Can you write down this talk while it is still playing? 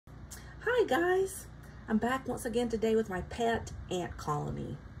Hi guys, I'm back once again today with my pet ant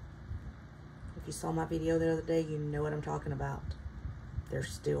colony. If you saw my video the other day, you know what I'm talking about. They're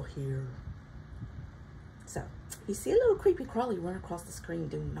still here. So, if you see a little creepy crawly run across the screen,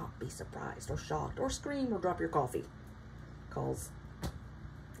 do not be surprised or shocked or scream or drop your coffee. Because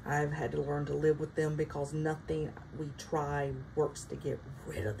I've had to learn to live with them because nothing we try works to get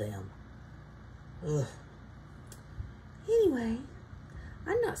rid of them. Ugh. Anyway,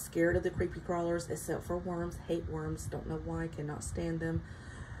 I'm not scared of the creepy crawlers except for worms. Hate worms. Don't know why. Cannot stand them.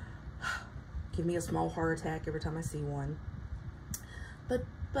 Give me a small heart attack every time I see one. But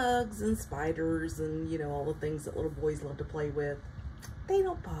bugs and spiders and, you know, all the things that little boys love to play with, they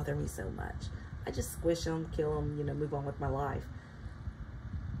don't bother me so much. I just squish them, kill them, you know, move on with my life.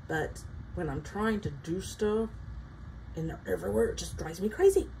 But when I'm trying to do stuff and they're everywhere, it just drives me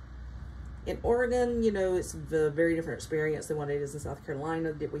crazy. In Oregon, you know, it's a very different experience than what it is in South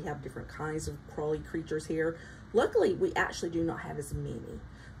Carolina. We have different kinds of crawly creatures here. Luckily, we actually do not have as many.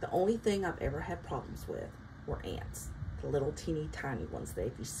 The only thing I've ever had problems with were ants. The little teeny tiny ones that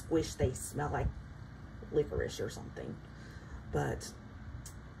if you squish, they smell like licorice or something. But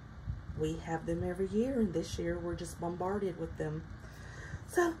we have them every year, and this year we're just bombarded with them.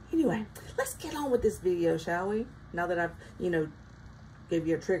 So anyway, let's get on with this video, shall we? Now that I've, you know, gave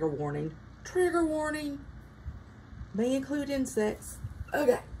you a trigger warning. Trigger warning may include insects.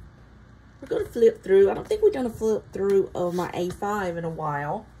 Okay, we're going to flip through. I don't think we've done a flip through of my A5 in a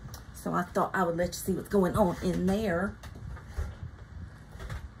while, so I thought I would let you see what's going on in there.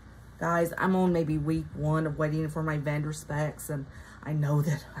 Guys, I'm on maybe week 1 of waiting for my vendor specs, and I know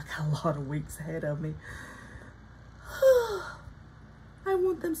that I got a lot of weeks ahead of me. I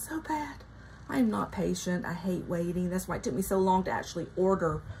want them so bad. I'm not patient. I hate waiting. That's why it took me so long to actually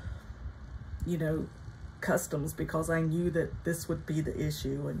order, you know, customs, because I knew that this would be the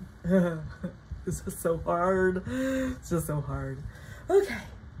issue. And this is so hard. It's just so hard. Okay.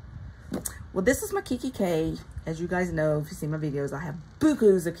 Well, this is my Kikki K. As you guys know, if you see my videos, I have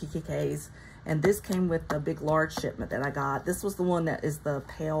bukus of Kikki Ks. And this came with the big large shipment that I got. This was the one that is the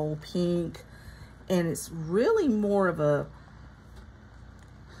pale pink. And it's really more of a,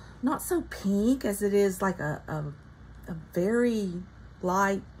 not so pink as it is like a very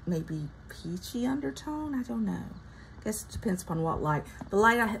light, maybe peachy undertone. I don't know. I guess it depends upon what light. The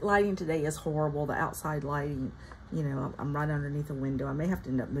lighting today is horrible. The outside lighting, you know, I'm right underneath a window. I may have to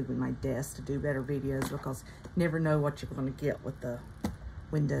end up moving my desk to do better videos because you never know what you're going to get with the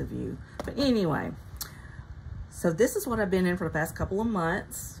window view. But anyway, so this is what I've been in for the past couple of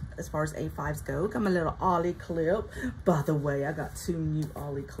months as far as A5s go. Got my little ollie clip. By the way, I got 2 new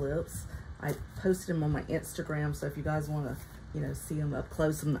ollie clips. I posted them on my Instagram, so if you guys want to, you know, see them up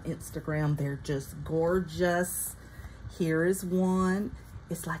close on the Instagram, they're just gorgeous. Here is one.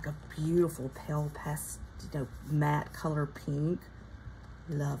 It's like a beautiful pale pastel, you know, matte color pink.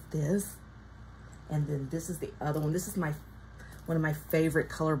 Love this. And then this is the other one. This is one of my favorite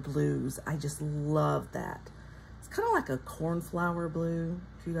color blues. I just love that. It's kind of like a cornflower blue,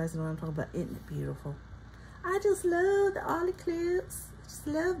 if you guys know what I'm talking about. Isn't it beautiful? I just love the ollie clips. I just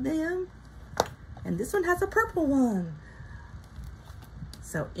love them. And this one has a purple one.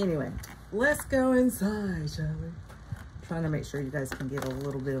 So anyway, let's go inside, shall we? Trying to make sure you guys can get a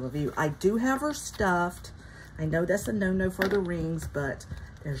little bit of a view. I do have her stuffed. I know that's a no-no for the rings, but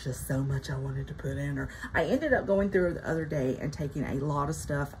there's just so much I wanted to put in her. I ended up going through the other day and taking a lot of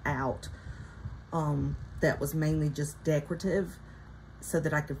stuff out that was mainly just decorative so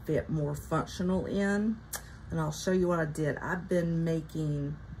that I could fit more functional in. And I'll show you what I did. I've been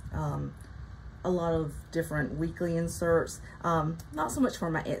making a lot of different weekly inserts. Not so much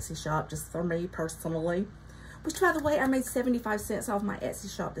for my Etsy shop, just for me personally. Which, by the way, I made 75 cents off my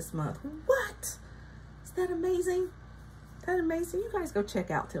Etsy shop this month. What? Is that amazing? Is that amazing? You guys go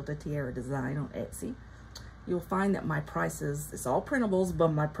check out TiltedTierraDesign on Etsy. You'll find that my prices, it's all printables, but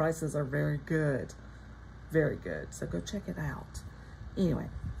my prices are very good. Very good. So go check it out. Anyway,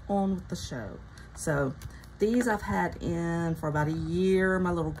 on with the show. So these I've had in for about a year.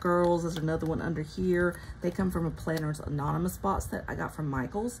 My little girls, there's another one under here. They come from a Planners Anonymous box that I got from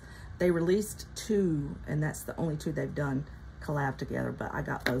Michael's. They released 2, and that's the only 2 they've done collab together, but I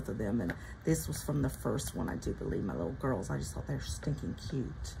got both of them, and this was from the first one, I do believe, my little girls. I just thought they were stinking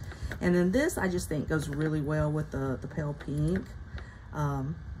cute. And then this, I just think goes really well with the pale pink.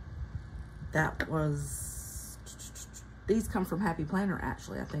 That was, these come from Happy Planner,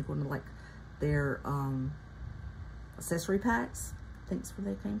 actually. I think one of like their accessory packs, I think that's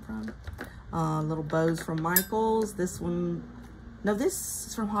where they came from. Little bows from Michael's. This one No, this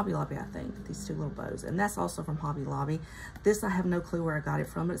is from Hobby Lobby, I think. These two little bows. And that's also from Hobby Lobby. This, I have no clue where I got it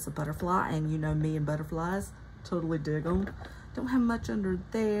from. It's a butterfly. And you know me and butterflies. Totally dig them. Don't have much under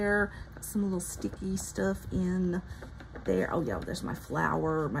there. Got some little sticky stuff in there. Oh, yeah, there's my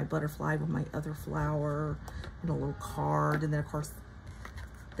flower, my butterfly with my other flower. And a little card. And then, of course,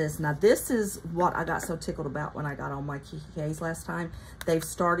 this. Now, this is what I got so tickled about when I got on my Kikki last time. They've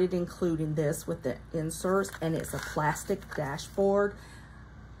started including this with the inserts, and it's a plastic dashboard.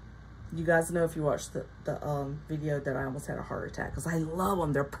 You guys know if you watched the video that I almost had a heart attack, because I love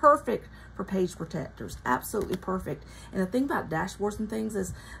them. They're perfect for page protectors. Absolutely perfect. And the thing about dashboards and things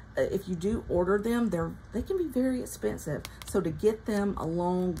is if you do order them, they can be very expensive. So to get them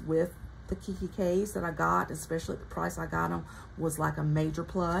along with the Kikki that I got, especially at the price I got them, was like a major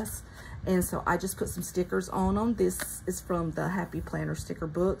plus. And so I just put some stickers on them. This is from the Happy Planner sticker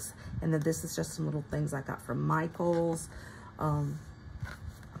books, and then this is just some little things I got from Michael's. I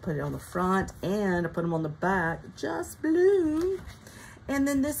put it on the front and I put them on the back, just blue. And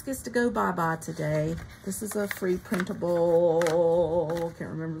then this gets to go bye-bye today. This is a free printable, can't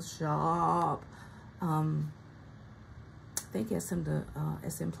remember the shop. I think SM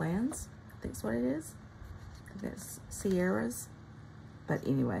Plans. I think that's what it is. That's Sierra's. But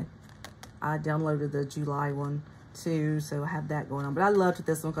anyway, I downloaded the July one too, so I have that going on. But I loved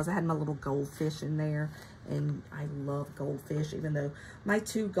this one because I had my little goldfish in there, and I love goldfish, even though my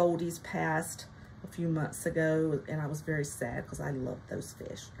two goldies passed a few months ago, and I was very sad because I loved those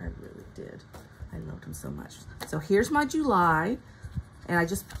fish. I really did. I loved them so much. So here's my July, and I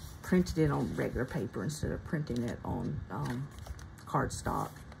just printed it on regular paper instead of printing it on cardstock,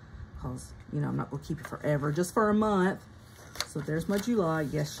 because, you know, I'm not going to keep it forever, just for a month. So there's my July.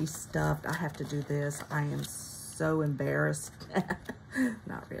 Yes, she's stuffed. I have to do this. I am so embarrassed.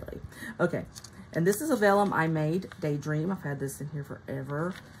 Not really. Okay, and this is a vellum I made, Daydream. I've had this in here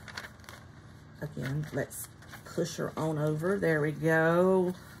forever. Again, let's push her on over. There we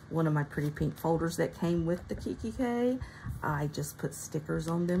go. One of my pretty pink folders that came with the Kikki. I just put stickers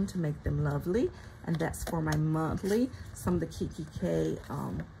on them to make them lovely, and that's for my monthly. Some of the Kikki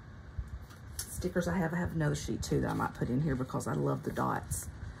stickers I have another sheet too that I might put in here because I love the dots.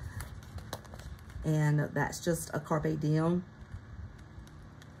 And that's just a Carpe Diem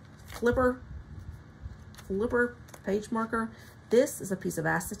flipper page marker. This is a piece of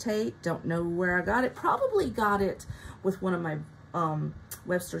acetate. Don't know where I got it. Probably got it with one of my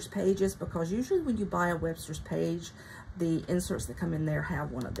Webster's pages, because usually when you buy a Webster's page, the inserts that come in there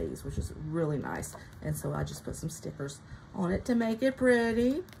have one of these, which is really nice. And so I just put some stickers on it to make it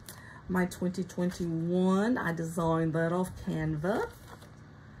pretty. My 2021, I designed that off Canva.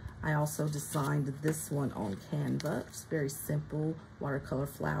 I also designed this one on Canva. It's very simple watercolor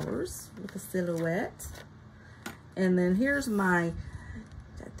flowers with a silhouette. And then here's my,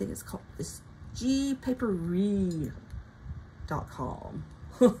 I think it's called, it's gpapery.com.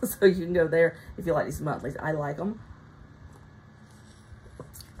 So you can go there if you like these monthlies. I like them.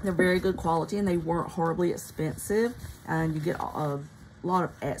 They're very good quality, and they weren't horribly expensive. And you get a lot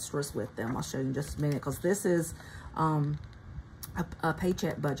of extras with them. I'll show you in just a minute, because this is a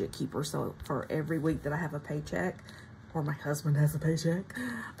paycheck budget keeper. So for every week that I have a paycheck, or my husband has a paycheck,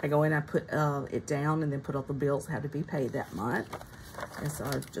 I go in, I put it down, and then put all the bills that have to be paid that month. And so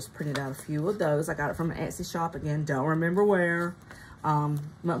I just printed out a few of those. I got it from an Etsy shop, again, don't remember where.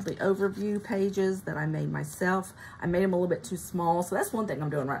 Monthly overview pages that I made myself. I made them a little bit too small, so that's one thing I'm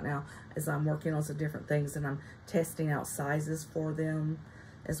doing right now, is I'm working on some different things, and I'm testing out sizes for them,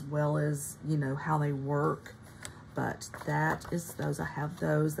 as well as, you know, how they work. But that is those. I have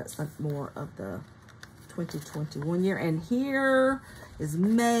those. That's like more of the 2021 year. And here is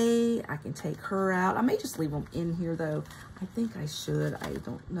May. I can take her out. I may just leave them in here, though. I think I should. I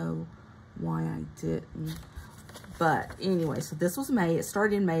don't know why I didn't. But anyway, so this was May. It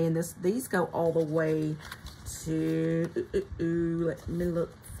started in May, and these go all the way to, let me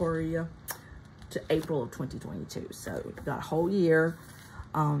look for you, to April of 2022. So we've got a whole year.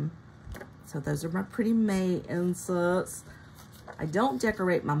 So those are my pretty May inserts. I don't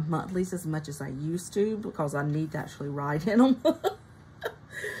decorate my monthlies as much as I used to, because I need to actually write in them.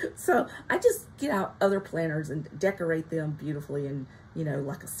 So I just get out other planners and decorate them beautifully, and, you know,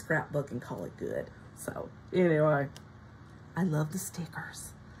 like a scrapbook, and call it good. So anyway, I love the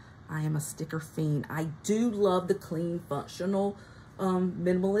stickers. I am a sticker fiend. I do love the clean, functional,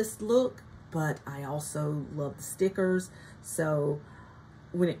 minimalist look, but I also love the stickers. So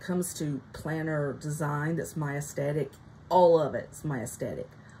when it comes to planner design, that's my aesthetic. All of it's my aesthetic.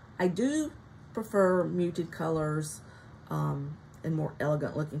 I do prefer muted colors, and more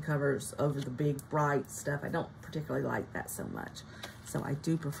elegant looking covers over the big bright stuff. I don't particularly like that so much. So I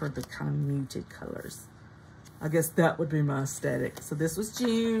do prefer the kind of muted colors. I guess that would be my aesthetic. So this was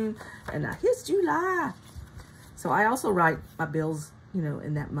June, and now here's July. So I also write my bills, you know,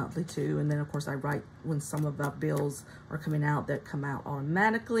 in that monthly too. And then of course I write when some of our bills are coming out that come out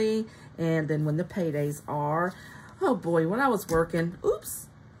automatically. And then when the paydays are, oh boy, when I was working, oops,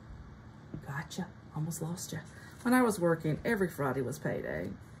 gotcha, almost lost you. When I was working, every Friday was payday,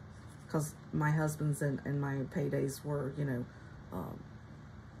 because my husband's and my paydays were, you know,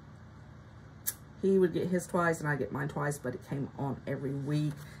 he would get his twice and I get mine twice, but it came on every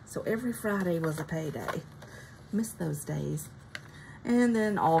week. So every Friday was a payday. Miss those days. And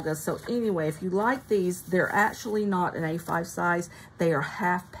then August. So anyway, if you like these, they're actually not an A5 size. They are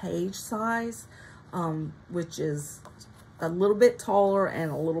half page size, which is a little bit taller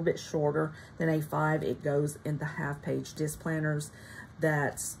and a little bit shorter than A5. It goes in the half page disc planners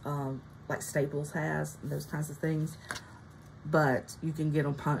that like Staples has, and those kinds of things. But you can get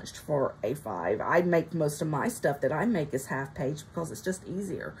them punched for A5. I make most of my stuff that I make is half page because it's just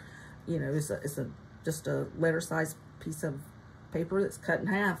easier. You know, it's just a letter size piece of paper that's cut in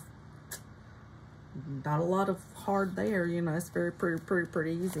half. Not a lot of hard there, you know, it's very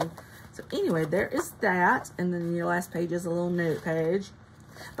pretty easy. So anyway, there is that, and then your last page is a little note page.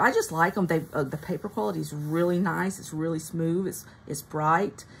 But I just like them. They the paper quality is really nice. It's really smooth. It's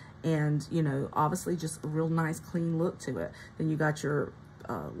bright, and you know, obviously just a real nice clean look to it. Then you got your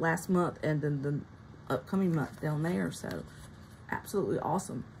last month and then the upcoming month down there. So absolutely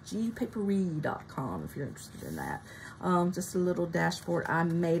awesome. gpapery.com if you're interested in that. Just a little dashboard I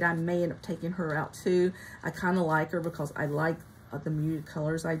made. I may end up taking her out too. I kind of like her because I like the muted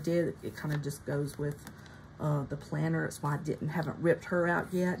colors I did. It kind of just goes with the planner. That's why I haven't ripped her out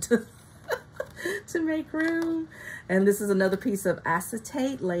yet to make room. And this is another piece of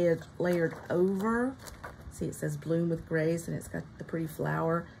acetate layered over. See, it says bloom with grace, and it's got the pretty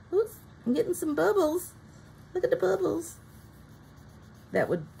flower. Oops, I'm getting some bubbles. Look at the bubbles. That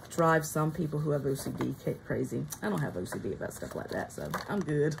would drive some people who have OCD crazy. I don't have OCD about stuff like that, so I'm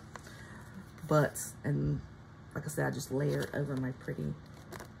good. But, and like I said, I just layered over my pretty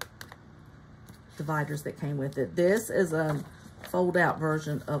dividers that came with it. This is a fold out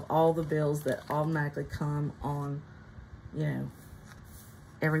version of all the bills that automatically come on, you know,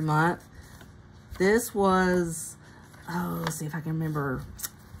 every month. This was, oh, let's see if I can remember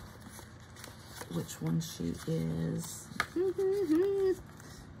which one she is.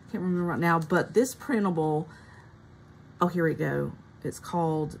 Can't remember right now, but this printable, oh, here we go. It's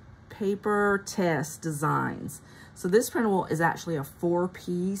called Paper Test Designs. So this printable is actually a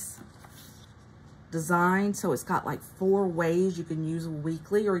 4-piece design. So it's got like 4 ways you can use them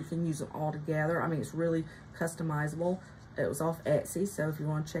weekly, or you can use them all together. I mean, it's really customizable. It was off Etsy, so if you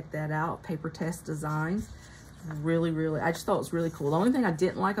want to check that out, Paper Test Designs. Really, I just thought it was really cool. The only thing I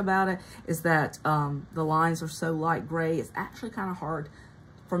didn't like about it is that the lines are so light gray. It's actually kind of hard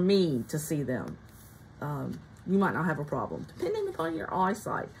for me to see them. You might not have a problem, depending upon your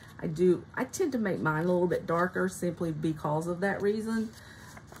eyesight. I tend to make mine a little bit darker simply because of that reason.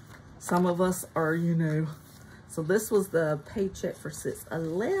 Some of us are, you know. So this was the paycheck for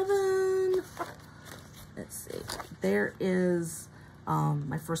 6/11. Let's see. There is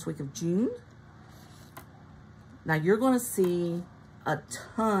my first week of June. Now you're going to see a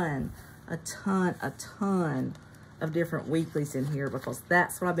ton of different weeklies in here, because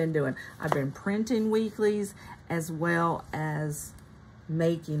that's what I've been doing. I've been printing weeklies as well as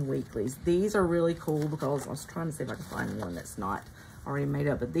making weeklies. These are really cool because I was trying to see if I can find one that's not already made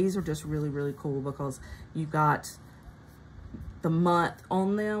up, but these are just really cool because you've got the month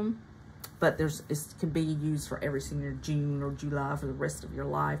on them, but it can be used for every single June or July for the rest of your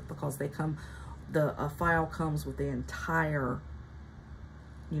life, because they come, the file comes with the entire,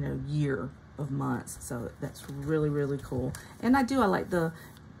 you know, year of months. So that's really cool. And I like the,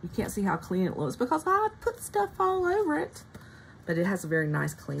 you can't see how clean it looks because I put stuff all over it, but it has a very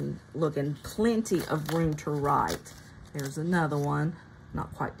nice clean look and plenty of room to write. There's another one,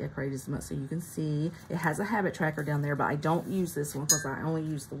 not quite decorated as much so you can see. It has a habit tracker down there, but I don't use this one because I only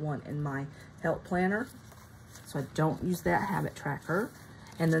use the one in my health planner. So I don't use that habit tracker.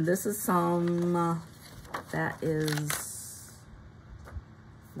 And then this is some, that is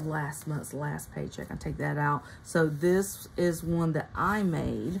last month's last paycheck. I take that out. So this is one that I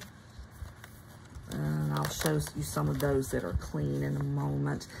made. And I'll show you some of those that are clean in a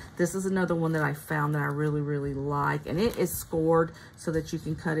moment. This is another one that I found that I really like. And it is scored so that you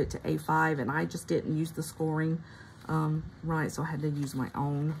can cut it to A5. And I just didn't use the scoring right, so I had to use my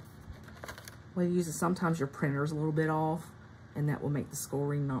own way to use it. Sometimes your printer's a little bit off. and that will make the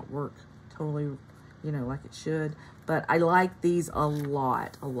scoring not work totally, you know, like it should. But I like these a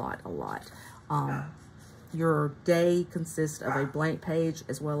lot, a lot, a lot. Your day consists of a blank page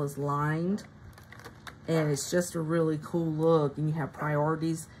as well as lined, and it's just a really cool look. And you have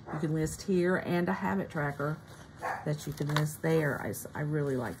priorities you can list here, and a habit tracker that you can list there. I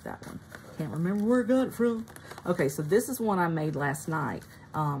really like that one. Can't remember where I got it from. Okay, so this is one I made last night.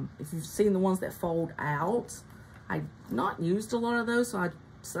 If you've seen the ones that fold out, I've not used a lot of those, so I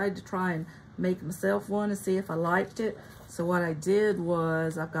decided to try and make myself one and see if I liked it. So what I did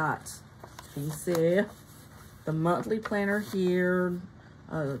was I've got, you can see, the monthly planner here,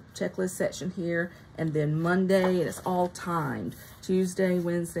 checklist section here, and then Monday, and it's all timed. Tuesday,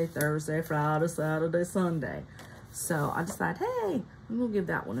 Wednesday, Thursday, Friday, Saturday, Sunday. So I decided, hey, I'm gonna give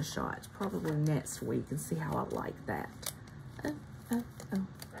that one a shot. Probably next week and see how I like that.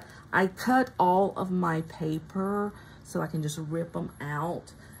 I cut all of my paper so I can just rip them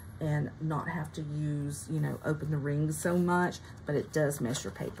out and not have to use, you know, open the rings so much, but it does mess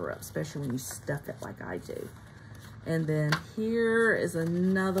your paper up, especially when you stuff it like I do. And then here is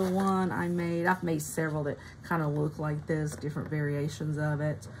another one I made. I've made several that kind of look like this, different variations of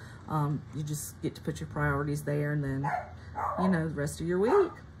it. You just get to put your priorities there, and then, you know, the rest of your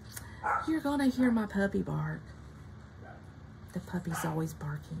week. You're gonna hear my puppy bark. The puppy's always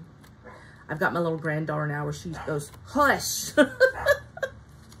barking. I've got my little granddaughter now where she goes, hush.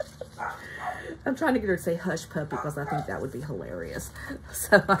 I'm trying to get her to say hush puppy because I think that would be hilarious.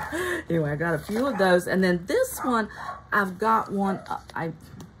 So anyway, I got a few of those. And then this one, I've got one,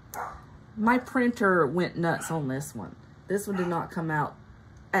 my printer went nuts on this one. This one did not come out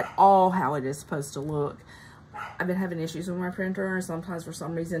at all how it is supposed to look. I've been having issues with my printer, and sometimes for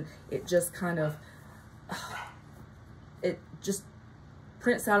some reason it just kind of, it just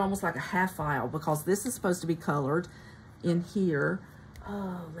prints out almost like a half file, because this is supposed to be colored in here.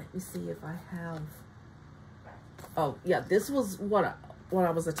 Oh, let me see if I have, oh yeah, this was what I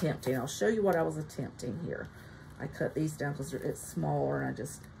was attempting. I'll show you what I was attempting here. I cut these down because it's smaller, and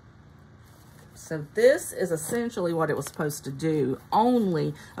so this is essentially what it was supposed to do,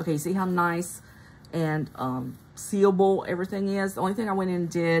 only, okay, see how nice and sealable everything is? The only thing I went in and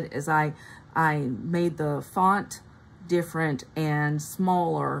did is I made the font different and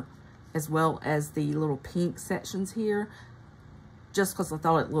smaller, as well as the little pink sections here, just because I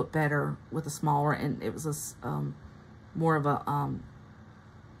thought it looked better with a smaller, and it was a more of a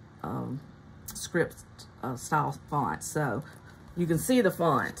script style font. So you can see the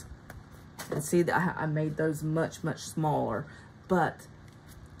font and see that I made those much, much smaller, but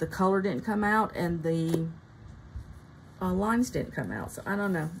the color didn't come out and the lines didn't come out. So I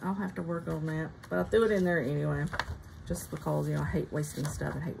don't know. I'll have to work on that, but I threw it in there anyway, just because, you know, I hate wasting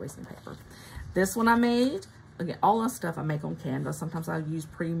stuff and hate wasting paper. This one I made, again, all that stuff I make on Canva. Sometimes I use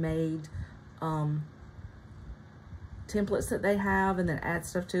pre-made templates that they have and then add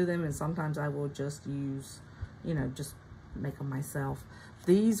stuff to them, and sometimes I will just use, you know, just make them myself.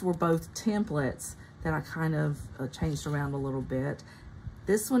 These were both templates that I kind of changed around a little bit.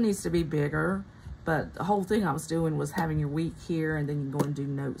 This one needs to be bigger, but the whole thing I was doing was having your week here, and then you can go and do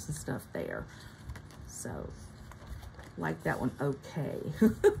notes and stuff there. So, like that one, okay.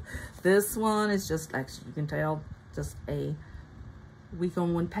 This one is just, actually, you can tell, just a week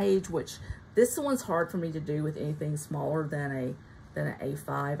on one page, which this one's hard for me to do with anything smaller than an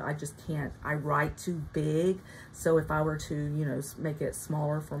A5. I just can't. I write too big. So if I were to, you know, make it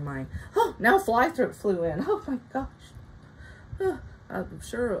smaller for my, oh, now a fly flew in. Oh my gosh. Oh, I'm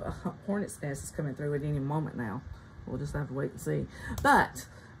sure a hornet's nest is coming through at any moment now. We'll just have to wait and see. But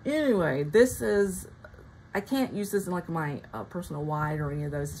anyway, this is, I can't use this in like my personal wide or any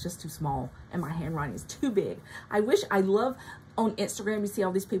of those. It's just too small, and my handwriting is too big. I love on Instagram, you see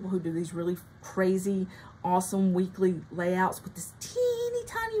all these people who do these really crazy, awesome weekly layouts with this teeny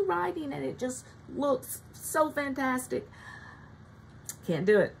tiny writing, and it just looks so fantastic. Can't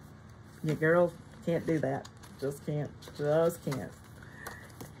do it. Your girl can't do that. Just can't. Just can't.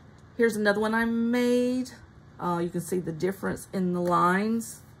 Here's another one I made. You can see the difference in the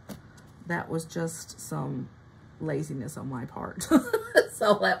lines. That was just some laziness on my part. That's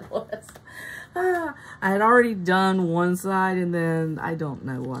all that was. I had already done one side, and then I don't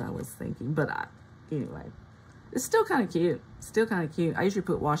know what I was thinking. But anyway, it's still kind of cute. Still kind of cute. I usually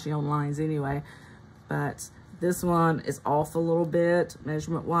put washi on lines anyway. But this one is off a little bit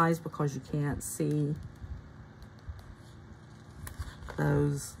measurement-wise because you can't see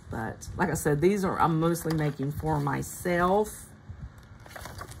those. But like I said, these are I'm mostly making for myself.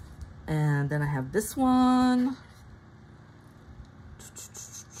 And then I have this one.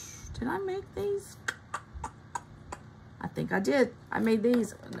 Did I make these? I think I did. I made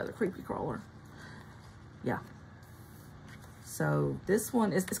these. Another creepy crawler. Yeah. So this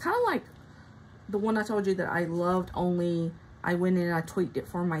one is, it's kind of like the one I told you that I loved, only I went in and I tweaked it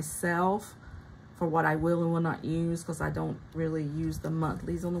for myself for what I will and will not use, because I don't really use the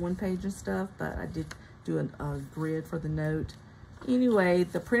monthlies on the one page and stuff, but I did do a grid for the note. Anyway,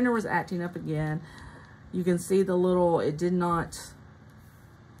 the printer was acting up again. You can see the little, it did not,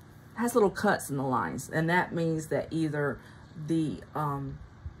 has little cuts in the lines, and that means that either the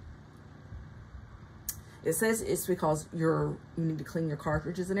it says it's because you need to clean your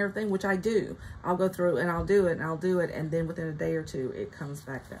cartridges and everything, which I do. I'll go through and I'll do it and I'll do it, and then within a day or two it comes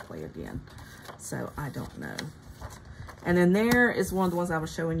back that way again. So I don't know. And then there is one of the ones I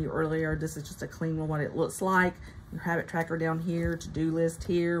was showing you earlier. This is just a clean one, what it looks like. Your habit tracker down here, to-do list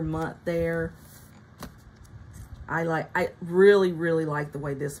here, month there. I really, really like the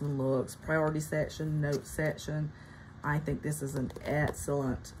way this one looks. Priority section, note section. I think this is an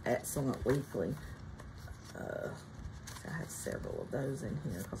excellent, excellent weekly. I have several of those in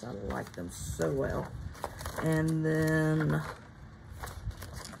here because I like them so well. And then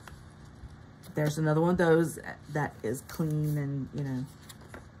there's another one of those that is clean and, you know,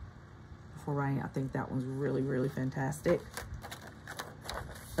 for writing. I think that one's really, really fantastic.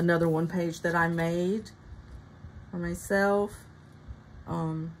 Another one page that I made for myself.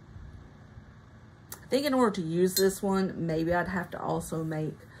 I think in order to use this one, maybe I'd have to also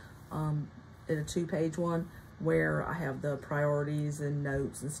make it a 2-page one where I have the priorities and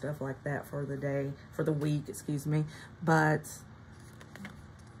notes and stuff like that for the day, for the week, excuse me. But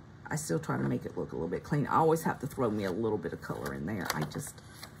I still try to make it look a little bit clean. I always have to throw me a little bit of color in there. I just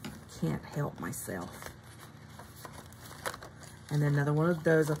can't help myself. And then another one of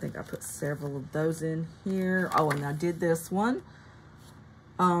those, I think I put several of those in here. Oh, and I did this one.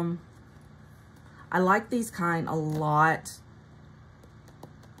 I like these kind a lot.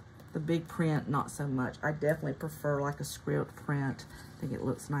 The big print, not so much. I definitely prefer like a script print. I think it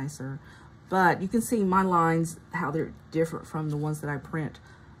looks nicer. But you can see my lines, how they're different from the ones that I print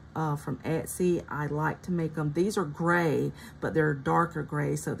from Etsy. I like to make them, these are gray, but they're darker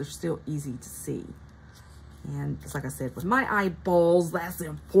gray, so they're still easy to see. And just like I said, with my eyeballs, that's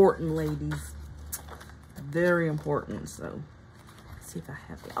important, ladies. Very important. So let's see if I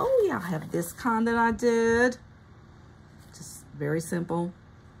have, oh yeah, I have this kind that I did. Just very simple.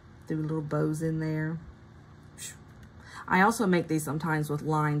 Do little bows in there. I also make these sometimes with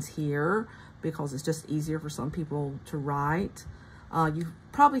lines here because it's just easier for some people to write. You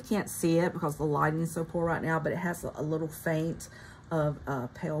probably can't see it because the lighting is so poor right now, but it has a little faint of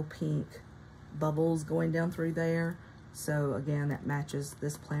pale pink bubbles going down through there. So again, that matches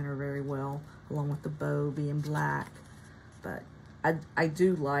this planner very well, along with the bow being black. But I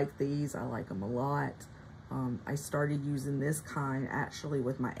do like these. I like them a lot. I started using this kind actually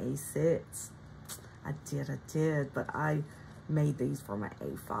with my A6. I did, but I made these for my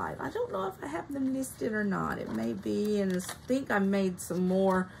A5. I don't know if I have them listed or not. It may be, and I think I made some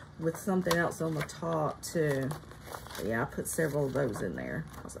more with something else on the top too. But yeah, I put several of those in there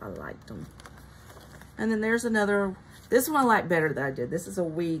because I liked them. And then there's another, this one I like better that I did. This is a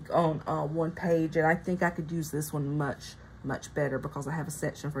week on one page, and I think I could use this one much better because I have a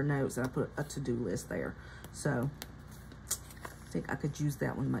section for notes and I put a to-do list there. So I think I could use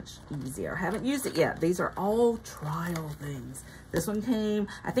that one much easier. I haven't used it yet. These are all trial things. This one came,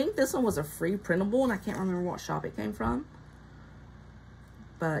 I think this one was a free printable, and I can't remember what shop it came from.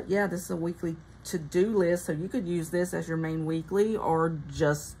 But yeah, this is a weekly to-do list, so you could use this as your main weekly, or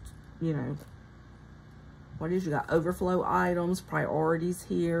just, you know, what is, you got overflow items, priorities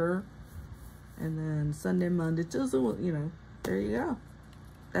here, and then Sunday, Monday, Tuesday, you know, there you go.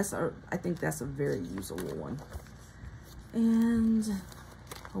 I think that's a very usable one. And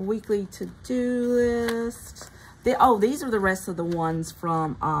a weekly to-do list. These are the rest of the ones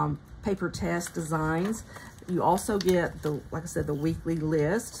from Paper Test Designs. You also get the, like I said, the weekly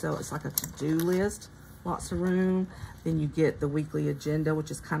list. So it's like a to-do list, lots of room. Then you get the weekly agenda,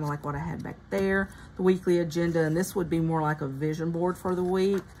 which is kind of like what I had back there. The weekly agenda, and this would be more like a vision board for the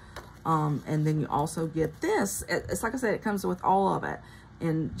week. And then you also get this. It's like I said, it comes with all of it.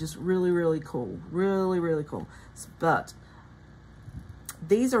 And just really, really cool. Really, really cool. But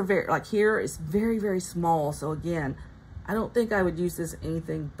these are very, like here, it's very, very small. So again, I don't think I would use this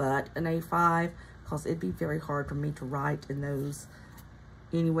anything but an A5 because it'd be very hard for me to write in those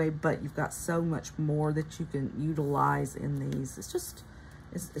anyway. But you've got so much more that you can utilize in these. It's just,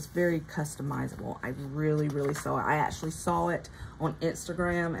 it's very customizable. I really, really saw it. I actually saw it on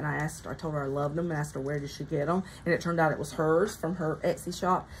Instagram, and I told her I loved them, and asked her where did she get them, and it turned out it was hers from her Etsy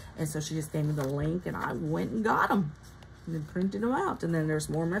shop, and so she just gave me the link, and I went and got them. and then printed them out. And then there's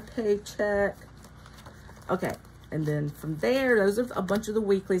more of my paycheck. Okay, and then from there, those are a bunch of the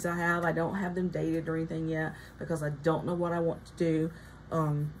weeklies I have. I don't have them dated or anything yet because I don't know what I want to do,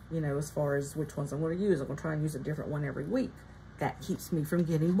 you know, as far as which ones I'm going to use. I'm going to try and use a different one every week. That keeps me from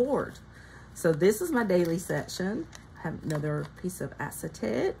getting bored. So this is my daily section. I have another piece of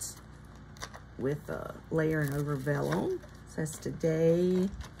acetate with layering over vellum. It says today,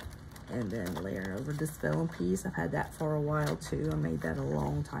 and then layering over this vellum piece. I've had that for a while too. I made that a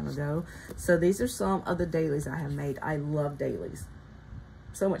long time ago. So these are some of the dailies I have made. I love dailies.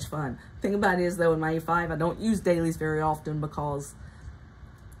 So much fun. Thing about it is though, in my A5, I don't use dailies very often because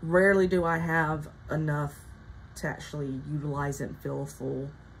rarely do I have enough to actually utilize it and fill a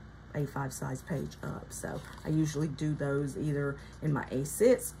full A5 size page up. So I usually do those either in my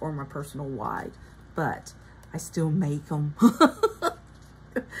A6 or my personal wide, but I still make them.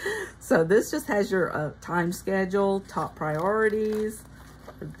 So this just has your time schedule, top priorities,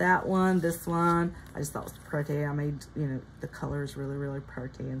 that one, this one. I just thought it was pretty. I made, you know, the colors really, really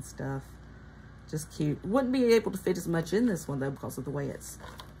pretty and stuff. Just cute. Wouldn't be able to fit as much in this one though because of the way it's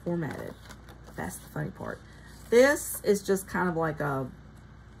formatted. That's the funny part. This is just kind of like a,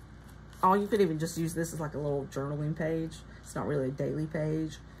 oh, you could even just use this as like a little journaling page. It's not really a daily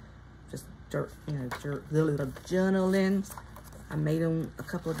page. Just, you know, journaling. I made them a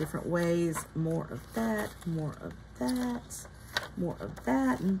couple of different ways. More of that, more of that, more of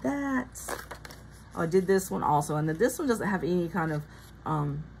that, and that. Oh, I did this one also. And then this one doesn't have any kind of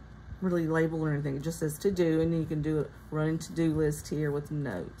really label or anything. It just says to do, and then you can do a running to-do list here with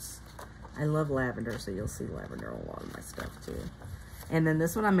notes. I love lavender, so you'll see lavender on a lot of my stuff too. And then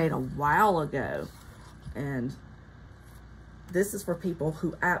this one I made a while ago. And this is for people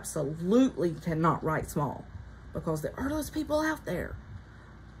who absolutely cannot write small. Because there are those people out there.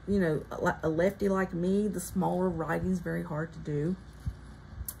 You know, a lefty like me, the smaller writing's very hard to do.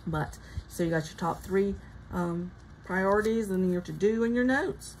 But, so you got your top 3 priorities, and then your to-do and your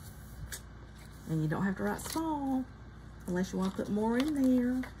notes. And you don't have to write small, unless you want to put more in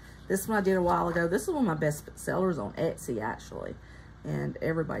there. This one I did a while ago. This is one of my best sellers on Etsy, actually. And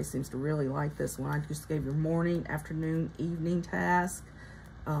everybody seems to really like this one. I just gave your morning, afternoon, evening task.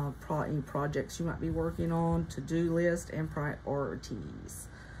 Any projects you might be working on, to-do list, and priorities.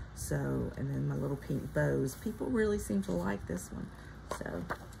 So, and then my little pink bows. People really seem to like this one. So,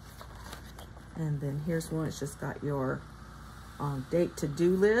 and then here's one. It's just got your date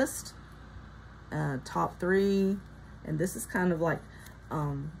to-do list, top 3, and this is kind of like,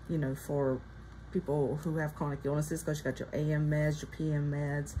 you know, for people who have chronic illnesses, because you got your AM meds, your PM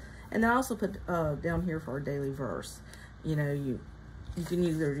meds, and then I also put down here for a daily verse. You know, you can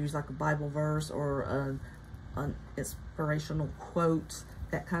either use like a Bible verse or an inspirational quote,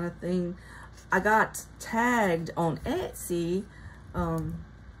 that kind of thing. I got tagged on Etsy.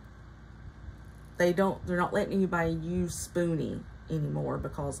 They're not letting anybody use Spoonie anymore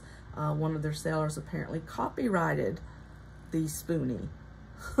because one of their sellers apparently copyrighted the Spoonie,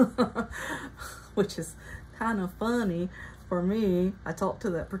 which is kind of funny for me. I talked to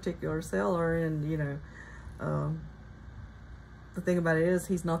that particular seller, and you know, the thing about it is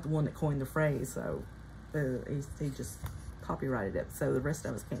he's not the one that coined the phrase, so he just copyrighted it, so the rest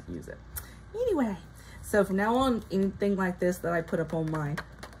of us can't use it. Anyway, so from now on, anything like this that I put up on my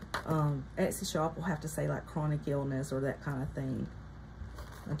Etsy shop will have to say like chronic illness or that kind of thing,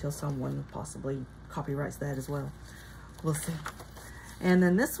 until someone possibly copyrights that as well. We'll see. And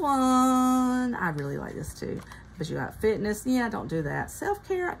then this one, I really like this too. But you got fitness, yeah, don't do that.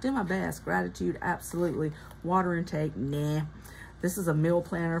 Self-care, I do my best. Gratitude, absolutely. Water intake, nah. This is a meal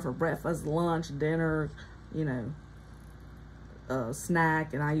planner for breakfast, lunch, dinner, you know,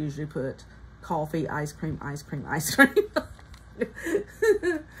 snack, and I usually put coffee, ice cream, ice cream, ice cream.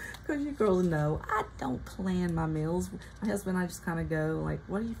 Because you girls know, I don't plan my meals. My husband and I just kind of go like,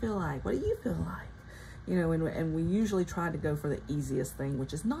 what do you feel like? What do you feel like? You know, and we usually try to go for the easiest thing,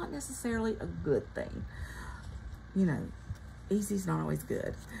 which is not necessarily a good thing. You know, easy's not always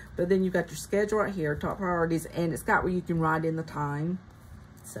good. But then you've got your schedule right here, top priorities, and it's got where you can write in the time.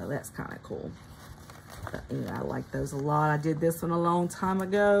 So that's kind of cool. But, yeah, I like those a lot. I did this one a long time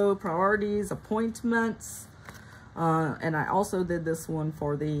ago. Priorities, appointments. And I also did this one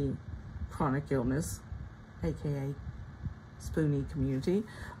for the chronic illness, aka Spoonie community.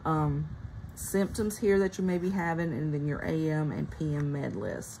 Symptoms here that you may be having, and then your AM and PM med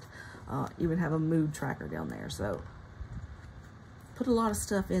list. Even have a mood tracker down there. So put a lot of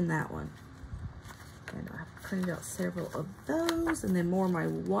stuff in that one. And I printed out several of those, and then more of my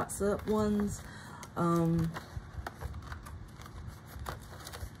What's Up ones.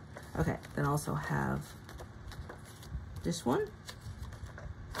 Okay, then I also have This one.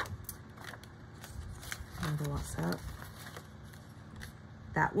 What's up?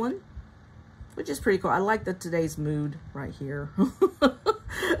 That one, which is pretty cool. I like the today's mood right here.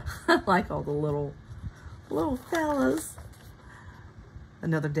 I like all the little fellas.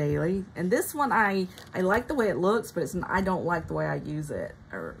 Another daily, and this one I like the way it looks, but I don't like the way I use it.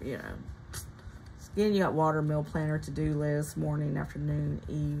 Or you know, again, you got water, meal planner, to-do list, morning, afternoon,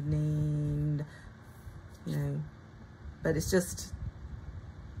 evening. You know, but it's just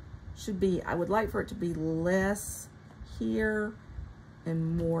should be. I would like for it to be less here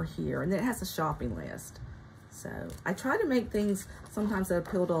and more here, and then it has a shopping list. So I try to make things sometimes that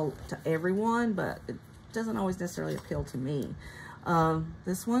appeal to everyone, but it doesn't always necessarily appeal to me.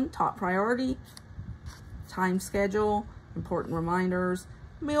 This one, top priority, time schedule, important reminders,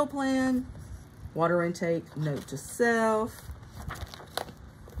 meal plan, water intake, note to self.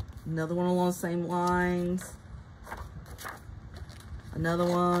 Another one along the same lines. Another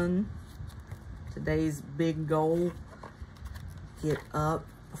one, today's big goal, get up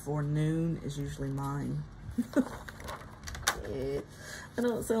before noon is usually mine. I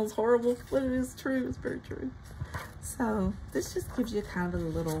know it sounds horrible, but it is true. It's very true. So this just gives you kind of a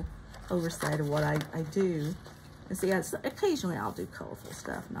little oversight of what I do. And see, occasionally I'll do colorful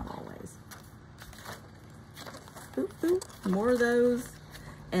stuff, not always. Boop, boop, more of those.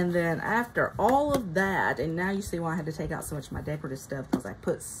 And then after all of that, and now you see why I had to take out so much of my decorative stuff, because I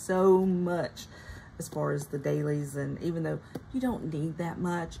put so much as far as the dailies, and even though you don't need that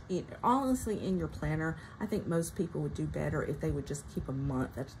much, honestly, in your planner, I think most people would do better if they would just keep a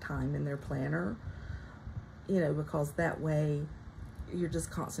month at a time in their planner, you know, because that way you're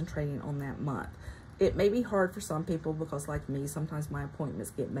just concentrating on that month. It may be hard for some people because, like me, sometimes my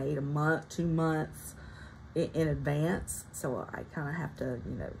appointments get made a month, 2 months in advance, so I kind of have to,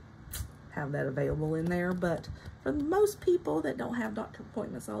 you know, have that available in there. But for most people that don't have doctor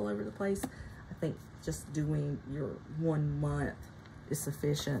appointments all over the place, I think just doing your 1 month is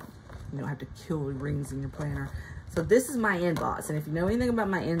sufficient. You don't have to kill the rings in your planner. So this is my inbox, and if you know anything about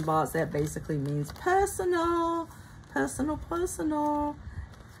my inbox, that basically means personal, personal, personal.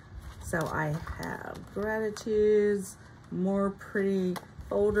 So I have gratitudes, more pretty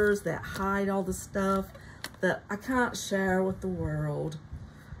folders that hide all the stuff that I can't share with the world.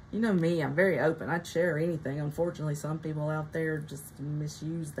 You know me, I'm very open. I'd share anything. Unfortunately, some people out there just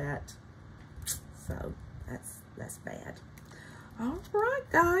misuse that. So that's bad. All right,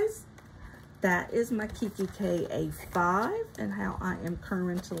 guys. That is my Kikki K-A5 and how I am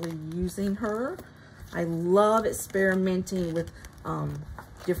currently using her. I love experimenting with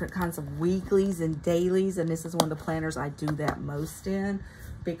different kinds of weeklies and dailies, and this is one of the planners I do that most in,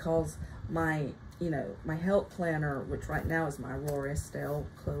 because my, you know, my health planner, which right now is my Aurora Estelle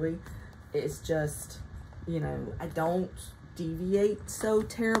Chloe, is just, you know, I don't deviate so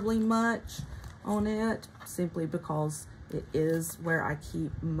terribly much on it, simply because it is where I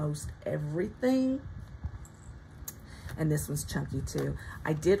keep most everything. And this one's chunky too.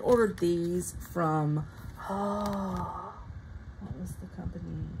 I did order these from, oh, what was the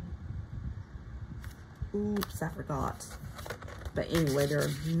company? Oops, I forgot. But anyway, they're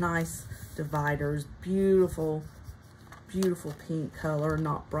nice dividers, beautiful, beautiful pink color,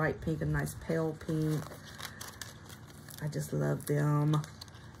 not bright pink, a nice pale pink. I just love them.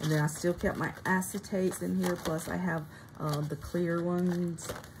 And then I still kept my acetates in here, plus I have the clear ones,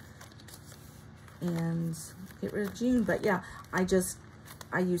 and get rid of June. But yeah, I use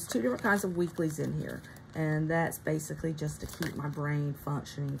 2 different kinds of weeklies in here, and that's basically just to keep my brain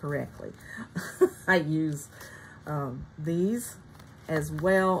functioning correctly. I use these as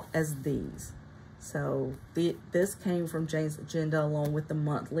well as these. So this came from Jane's Agenda along with the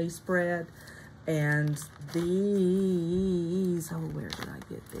monthly spread. And these, oh, where did I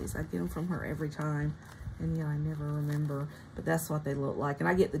get these? I get them from her every time, and yeah, I never remember, but that's what they look like. And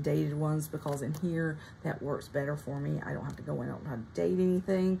I get the dated ones because in here, that works better for me. I don't have to go in, I don't have to date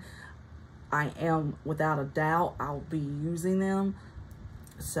anything. I am, without a doubt, I'll be using them.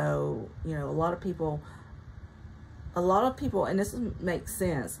 So, you know, a lot of people, and this makes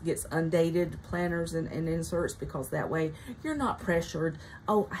sense, gets undated planners and inserts, because that way you're not pressured,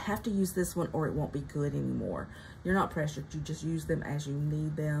 oh, I have to use this one or it won't be good anymore. You're not pressured. You just use them as you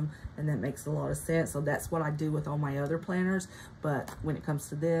need them, and that makes a lot of sense. So that's what I do with all my other planners. But when it comes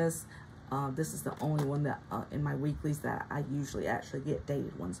to this, this is the only one that in my weeklies that I usually actually get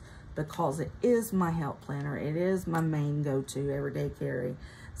dated ones, because it is my health planner. It is my main go-to everyday carry.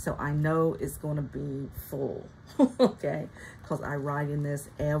 So I know it's going to be full, okay? Because I write in this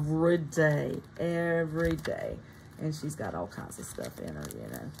every day, and she's got all kinds of stuff in her, you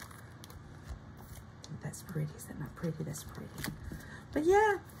know. That's pretty. Is that not pretty? That's pretty. But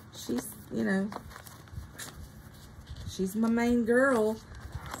yeah, she's, you know, she's my main girl.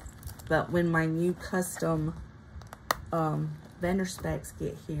 But when my new custom vendor specs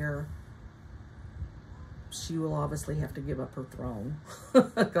get here, she will obviously have to give up her throne.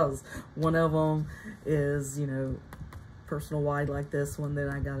 Because one of them is, you know, personal wide like this one. Then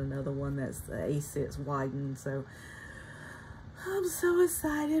I got another one that's the A6 widened. So I'm so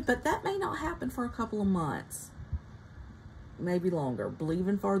excited. But that may not happen for a couple of months. Maybe longer.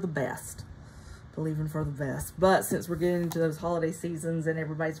 Believing for the best. Believing for the best. But since we're getting into those holiday seasons and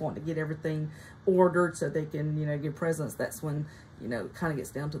everybody's wanting to get everything ordered so they can, you know, give presents, that's when, you know, it kind of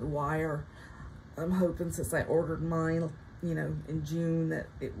gets down to the wire. I'm hoping, since I ordered mine, you know, in June, that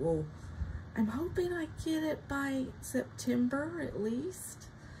it will, I'm hoping I get it by September at least.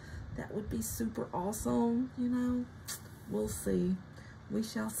 That would be super awesome, you know. We'll see. We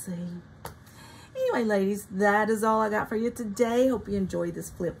shall see. Anyway, ladies, that is all I got for you today. Hope you enjoyed this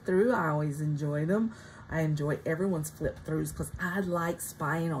flip through. I always enjoy them. I enjoy everyone's flip throughs because I like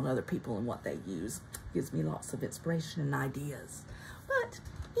spying on other people and what they use. Gives me lots of inspiration and ideas. But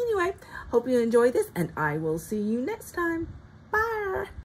anyway, hope you enjoyed this, and I will see you next time. Bye.